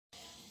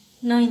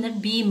Now in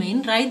that B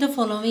main, write the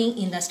following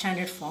in the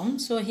standard form.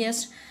 So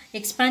here's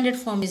expanded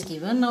form is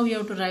given. Now we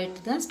have to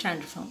write the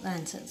standard form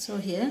answer. So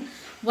here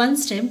one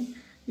step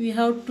we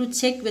have to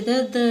check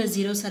whether the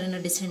zeros are in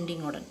a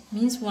descending order.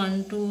 Means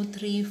 1, 2,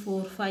 3,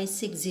 4, 5,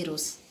 6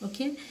 zeros.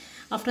 Okay.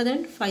 After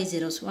that 5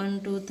 zeros.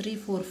 1, 2, 3,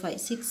 4, 5,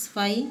 6,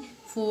 5,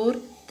 4,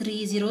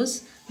 3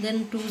 zeros,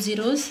 then 2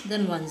 zeros,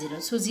 then 1 zero.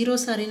 So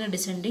zeros are in a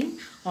descending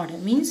order.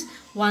 Means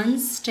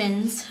ones,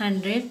 tens,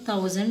 100,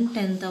 1000,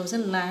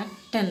 10,000, lakh,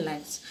 10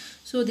 lakhs.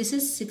 So this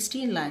is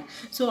 16 lakh.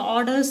 So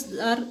orders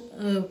are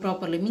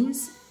properly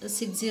means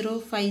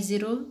 60,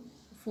 50,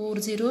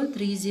 40,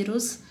 3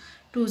 zeros,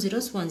 2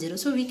 zeros, 1 zero.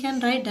 So we can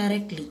write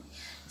directly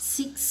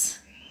 6,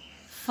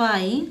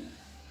 5,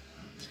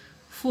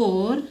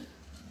 4,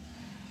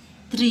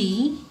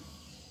 3,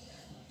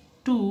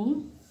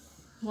 2,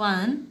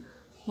 1,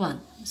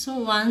 1. So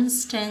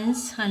ones,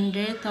 tens,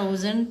 100,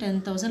 1000,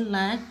 10,000,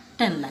 lakh,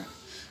 10 lakh.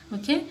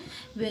 Okay.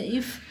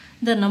 If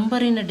the number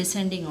in a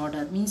descending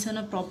order means in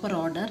a proper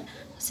order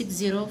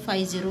 60,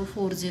 50,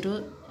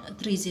 40,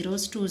 3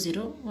 zeros, 2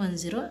 0, 1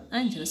 0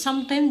 and 0.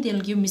 Sometimes they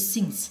will give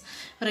missings.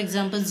 For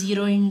example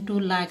 0 into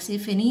lakhs.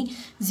 If any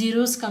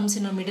zeros comes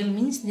in a middle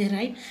means they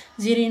write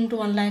 0 into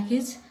 1 lakh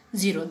is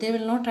 0. They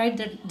will not write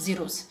that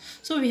zeros.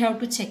 So we have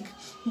to check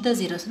the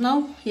zeros.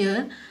 Now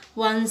here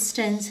ones,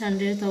 tens,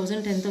 100,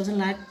 1000, 10,000,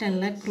 lakh, 10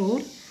 lakh,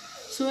 crore.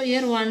 So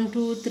here 1,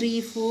 2,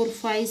 3, 4,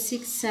 5,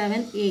 6,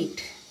 7,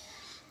 8.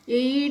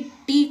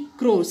 80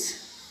 crores.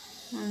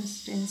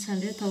 Ones, tens,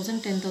 100,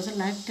 1000, 10,000,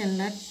 lakh, 10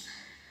 lakh,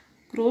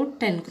 crore,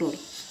 10 crore.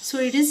 So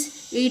it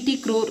is 80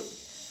 crore.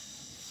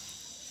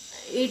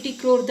 80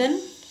 crore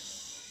then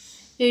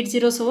 8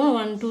 zeros over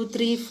 1, 2,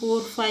 3,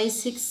 4, 5,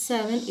 6,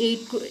 7,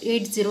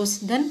 8 zeros.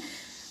 Then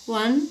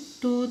 1,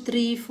 2,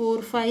 3,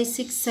 4, 5,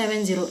 6,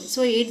 7 0.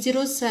 So 8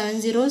 zeros,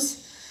 7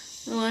 zeros,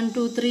 1,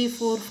 2, 3,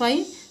 4,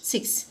 5,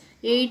 6.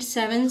 8,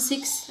 7,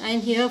 6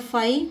 and here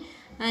 5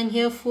 and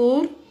here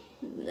 4.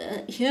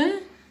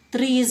 Here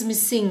 3 is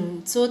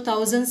missing. So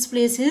thousands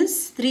place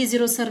is 3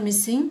 zeros are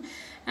missing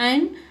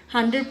and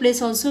 100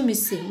 place also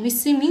missing.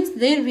 Missing means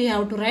there we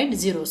have to write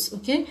zeros.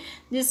 Okay.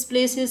 This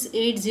place is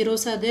 8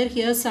 zeros are there.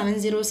 Here 7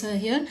 zeros are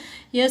here.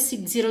 Here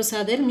 6 zeros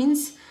are there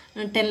means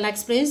 10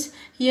 lakhs place.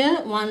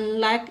 Here 1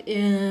 lakh,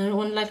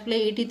 1 lakh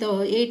place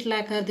 8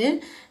 lakh are there.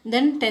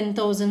 Then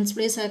 10,000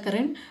 place are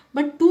current.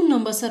 But two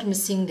numbers are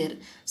missing there.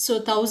 So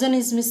 1000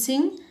 is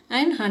missing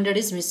and 100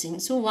 is missing.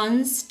 So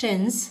ones,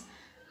 tens,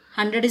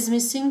 100 is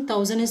missing,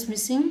 1000 is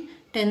missing,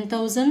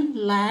 10,000,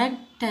 lakh,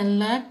 10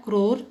 lakh,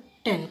 crore,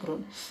 10 crore.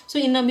 So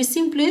in a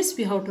missing place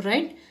we have to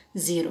write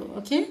 0.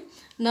 Okay.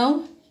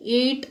 Now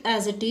 8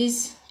 as it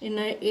is in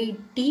a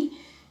 80,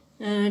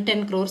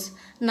 10 crores.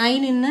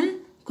 9 in a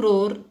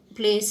crore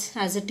place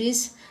as it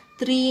is.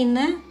 3 in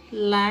a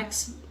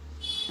lakhs,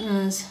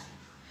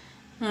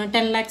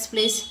 10 lakhs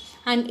place.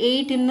 And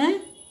 8 in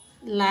a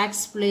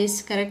lakhs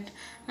place, correct.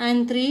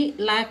 And 3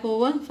 lakh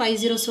over, 5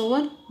 zeros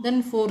over,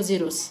 then 4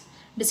 zeros.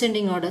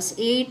 Descending orders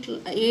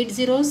 8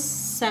 zeros,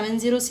 7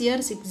 zeros here,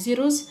 6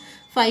 zeros,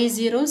 5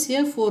 zeros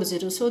here, 4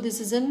 zeros. So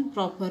this is in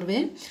proper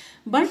way.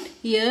 But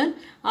here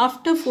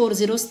after 4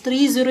 zeros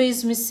 3 0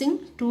 is missing,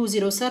 2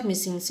 zeros are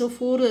missing. So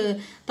 4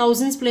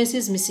 thousands place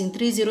is missing,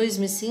 3 0 is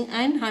missing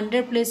and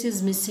 100 place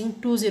is missing,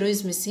 2 0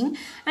 is missing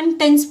and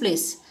tens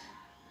place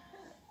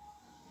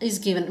is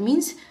given.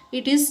 Means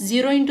it is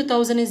 0 into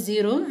 1000 is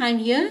 0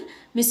 and here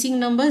missing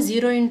number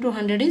 0 into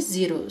 100 is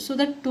 0. So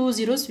that 2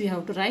 zeros we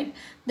have to write.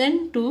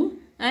 Then 2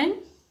 and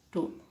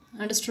 2.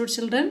 Understood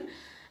children?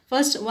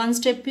 First one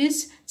step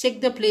is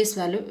check the place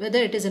value whether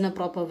it is in a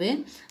proper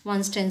way.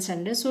 Ones, tens,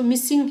 100. So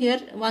missing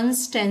here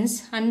ones,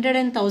 tens, 100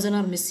 and 1000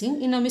 are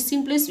missing. In a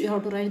missing place we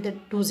have to write the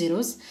 2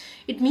 zeros.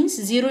 It means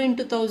 0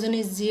 into 1000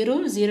 is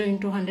 0, 0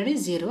 into 100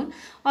 is 0.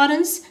 Or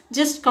else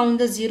just count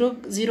the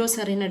zeros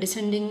are in a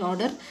descending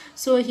order.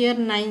 So here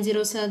 9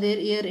 zeros are there,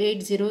 here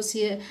 8 zeros,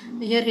 here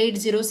 8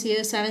 zeros,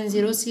 here 7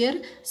 zeros,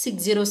 here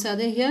 6 zeros are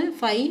there, here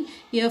 5,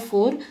 here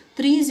 4,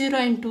 3 0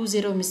 and 2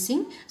 0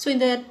 missing. So in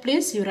that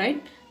place you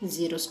write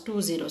zeros,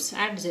 2 zeros,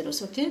 add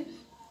zeros. Okay.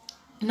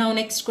 Now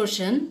next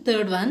question,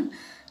 third one.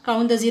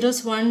 Count the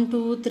zeros 1,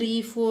 2,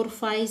 3, 4,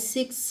 5,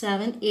 6,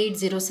 7, 8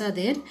 zeros are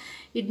there.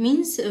 It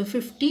means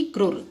 50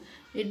 crore.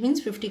 It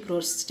means 50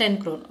 crores, 10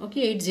 crore.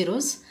 Okay, 8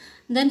 zeros.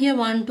 Then here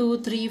 1,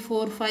 2, 3,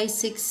 4, 5,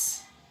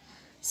 6.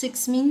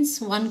 6 means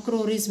 1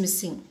 crore is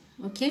missing.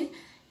 Okay.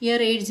 Here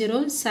 8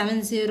 0,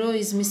 7 0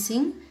 is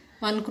missing.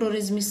 1 crore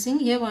is missing.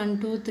 Here 1,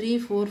 2, 3,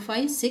 4,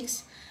 5,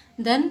 6.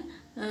 Then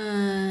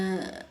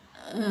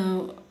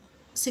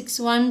 6,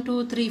 1,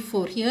 2, 3,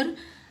 4. Here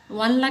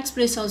 1 lakhs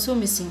place also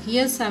missing.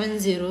 Here 7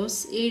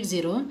 zeros, 8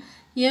 0.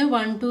 Here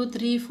 1, 2,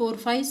 3, 4,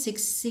 5,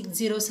 6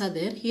 zeros are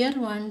there. Here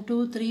 1,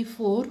 2, 3,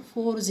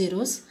 4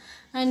 zeros.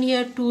 And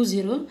here 2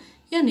 0.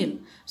 Here nil.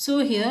 So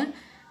here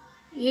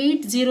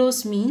 8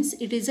 zeros means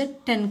it is a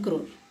 10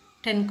 crore.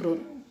 10 crore.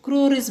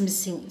 Crore is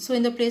missing. So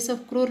in the place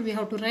of crore we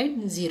have to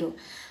write 0.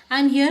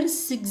 And here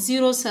 6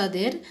 zeros are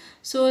there.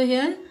 So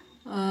here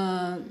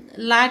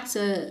lakhs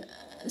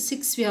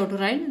 6 we have to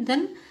write.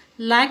 Then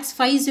lakhs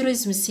 50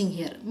 is missing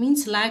here,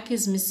 means lakh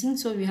is missing,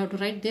 so we have to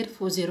write there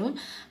 40,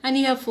 and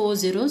you have 4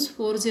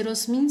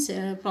 zeros means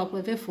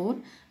proper way 4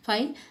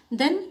 5.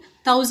 Then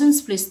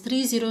thousands place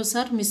 3 zeros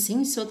are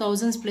missing, so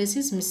thousands place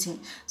is missing,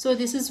 so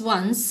this is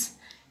ones.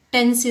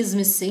 Tens is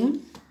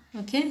missing,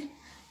 okay,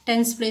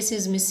 tens place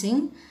is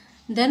missing.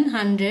 Then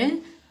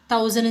 100,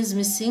 1000 is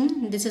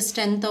missing, this is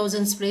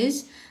 10,000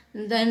 place.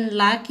 Then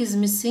lakh is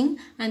missing,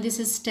 and this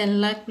is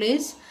 10 lakh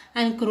place,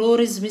 and crore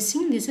is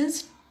missing, this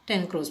is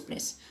 10 crores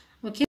place.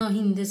 Okay, now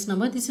in this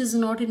number, this is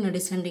not in a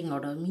descending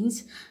order,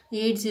 means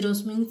 8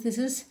 zeros means this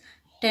is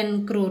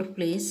 10 crore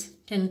place,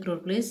 10 crore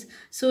place.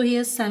 So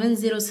here 7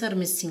 zeros are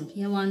missing,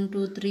 here 1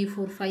 2 3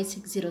 4 5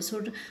 6 zeros,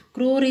 so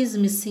crore is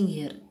missing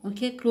here.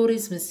 Okay, crore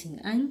is missing,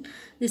 and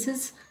this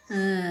is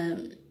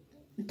 10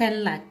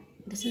 lakh,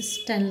 this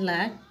is 10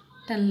 lakh,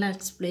 10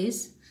 lakhs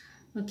place.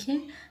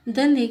 Okay,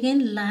 then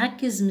again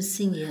lakh is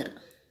missing here,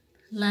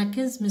 lakh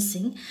is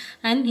missing,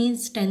 and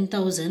is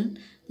 10,000,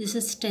 this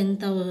is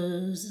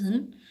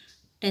 10,000,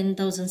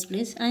 10,000's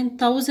place, and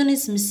 1000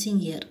 is missing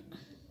here,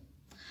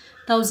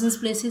 thousands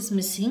place is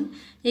missing.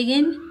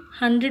 Again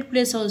 100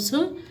 place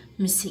also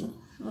missing.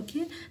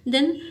 Okay,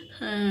 then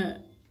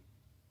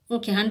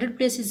okay, 100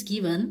 place is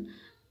given,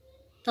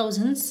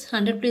 thousands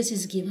 100 place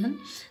is given,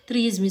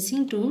 3 is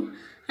missing, 2,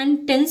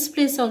 and tens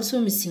place also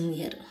missing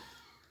here,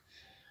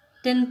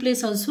 10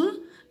 place also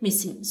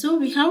missing. So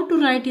we have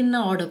to write in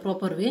the order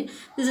proper way.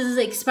 This is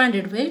the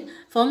expanded way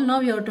form. Now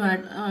we have to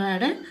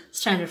add a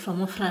standard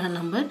form of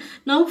number.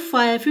 Now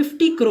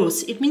 50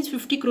 crores, it means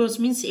 50 crores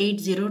means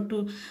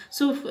 802,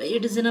 so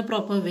it is in a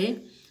proper way.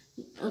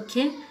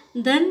 Okay,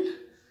 then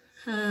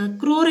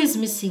crore is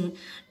missing,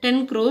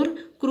 10 crore,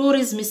 crore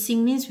is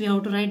missing means we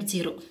have to write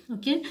 0.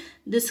 Okay,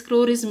 this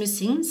crore is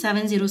missing,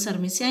 7 zeros are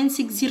missing, and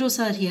 6 zeros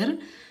are here,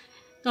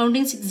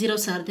 counting 6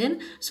 zeros are there,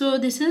 so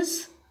this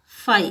is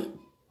 5.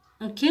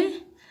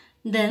 Okay,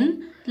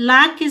 then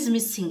lakh is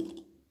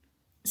missing,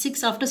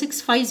 6, after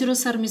 6 5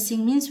 zeros are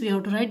missing means we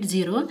have to write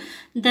 0.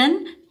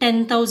 Then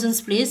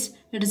 10,000's place,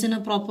 it is in a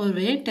proper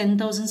way,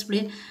 10,000's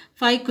place,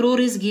 5 crore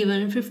is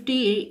given,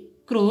 50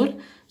 crore,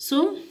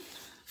 so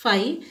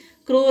 5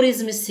 crore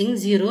is missing,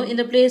 0, in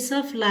the place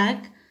of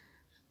lakh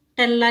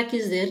 10 lakh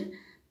is there.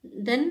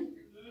 Then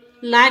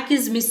lakh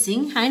is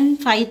missing,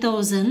 and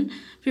 5,000,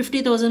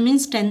 50,000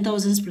 means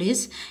 10,000's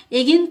place,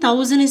 again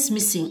 1000 is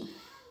missing,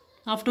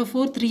 after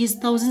 4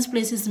 3,000's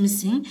place is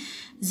missing,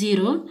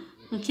 0.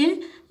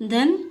 Okay,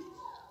 then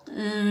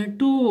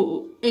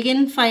 2,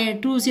 again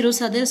 2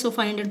 zeros are there, so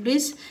 500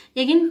 place,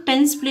 again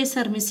 10's place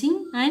are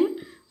missing, and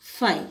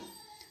 5,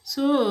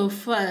 so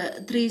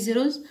 3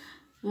 zeros,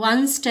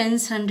 ones,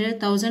 tens,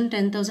 100, 1000,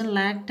 10,000,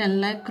 lakh,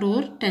 10 lakh,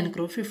 crore, 10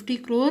 crore, 50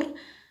 crore,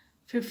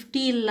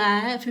 50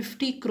 lakh,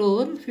 50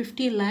 crore,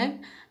 50 lakh,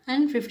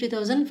 and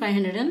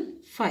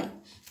 50,505.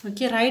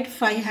 Okay, write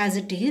 5 as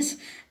it is.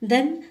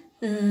 Then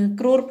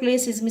crore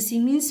place is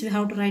missing means we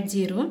have to write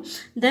 0.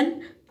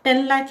 Then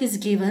 10 lakh is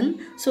given,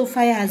 so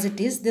 5 as it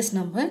is, this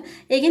number.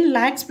 Again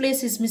lakhs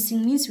place is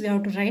missing means we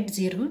have to write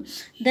 0.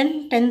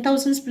 Then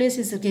 10,000's place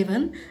is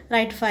given,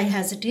 write 5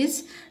 as it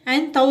is,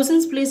 and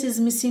thousands place is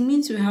missing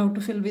means we have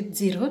to fill with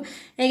 0.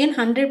 Again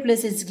 100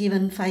 place is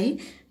given,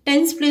 5,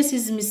 tens place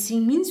is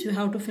missing means you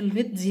have to fill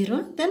with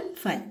 0, then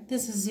 5.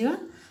 This is your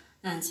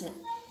answer,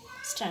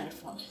 standard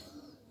form.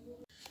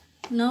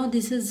 Now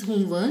this is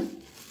homework.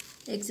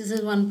 Exercise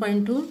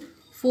 1.2,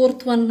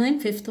 4th one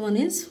and 5th one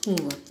is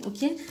homework.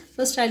 Okay,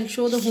 first I'll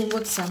show the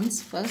homework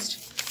sums first.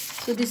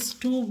 So this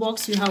 2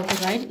 box you have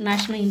to write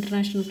national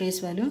international place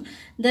value.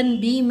 Then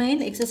B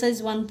main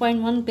exercise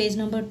 1.1 page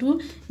number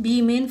 2,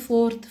 B main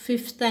 4th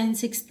 5th and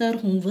 6th are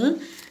homework.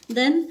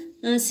 Then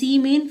C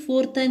main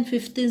 4th and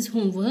 5th is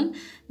homework.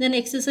 Then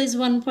exercise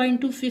 1.2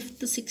 5th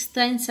 6th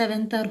and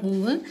 7th are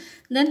homework.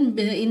 Then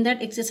in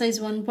that exercise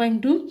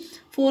 1.2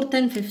 4th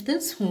and 5th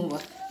is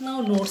homework. Now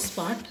notes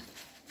part.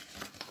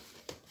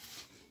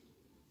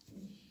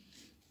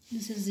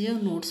 This is your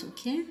notes.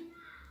 Okay,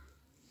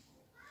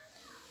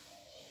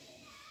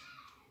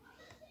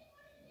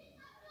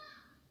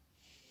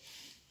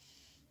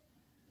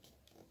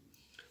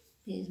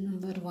 page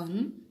number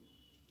 1,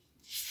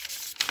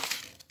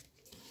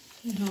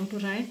 you have to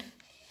write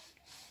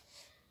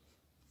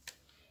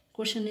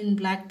question in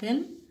black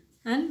pen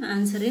and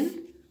answer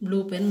in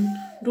blue pen.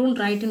 Don't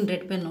write in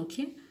red pen.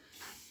 Okay,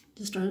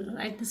 just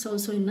write this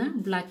also in a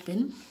black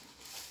pen,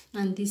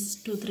 and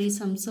these 2-3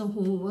 sums of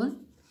homework.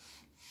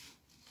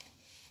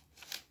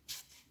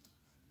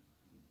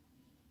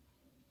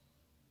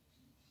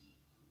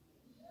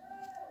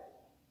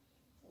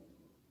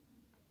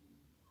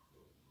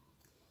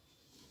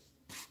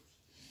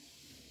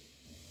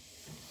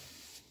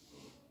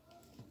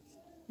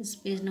 This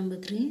page number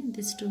 3,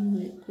 this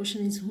 2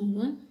 question is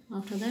homework.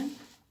 After that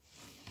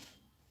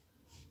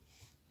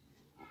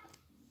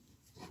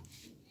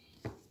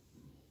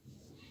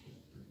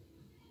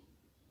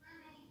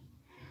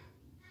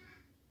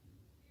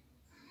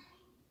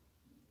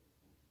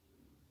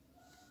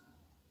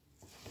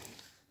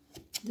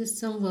this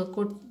sum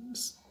workout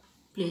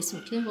place.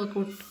 Okay,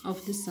 workout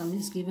of this sum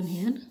is given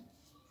here.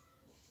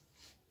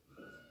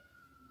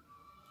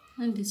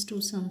 and these two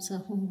sums are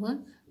homework.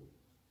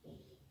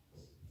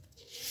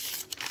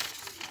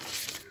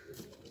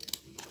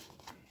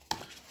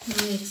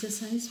 Now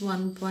exercise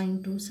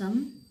 1.2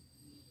 sum.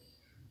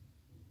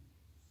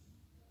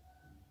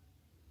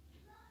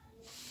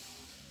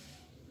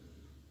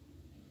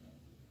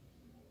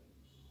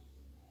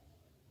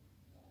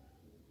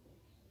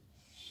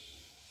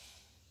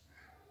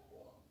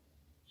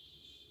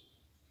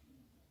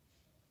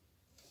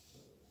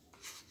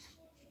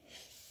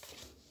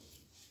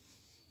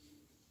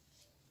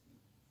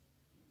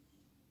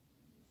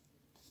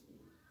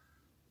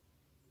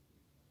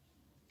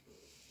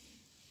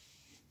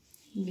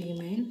 B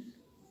main.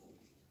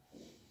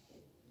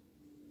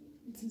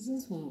 This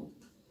is homework.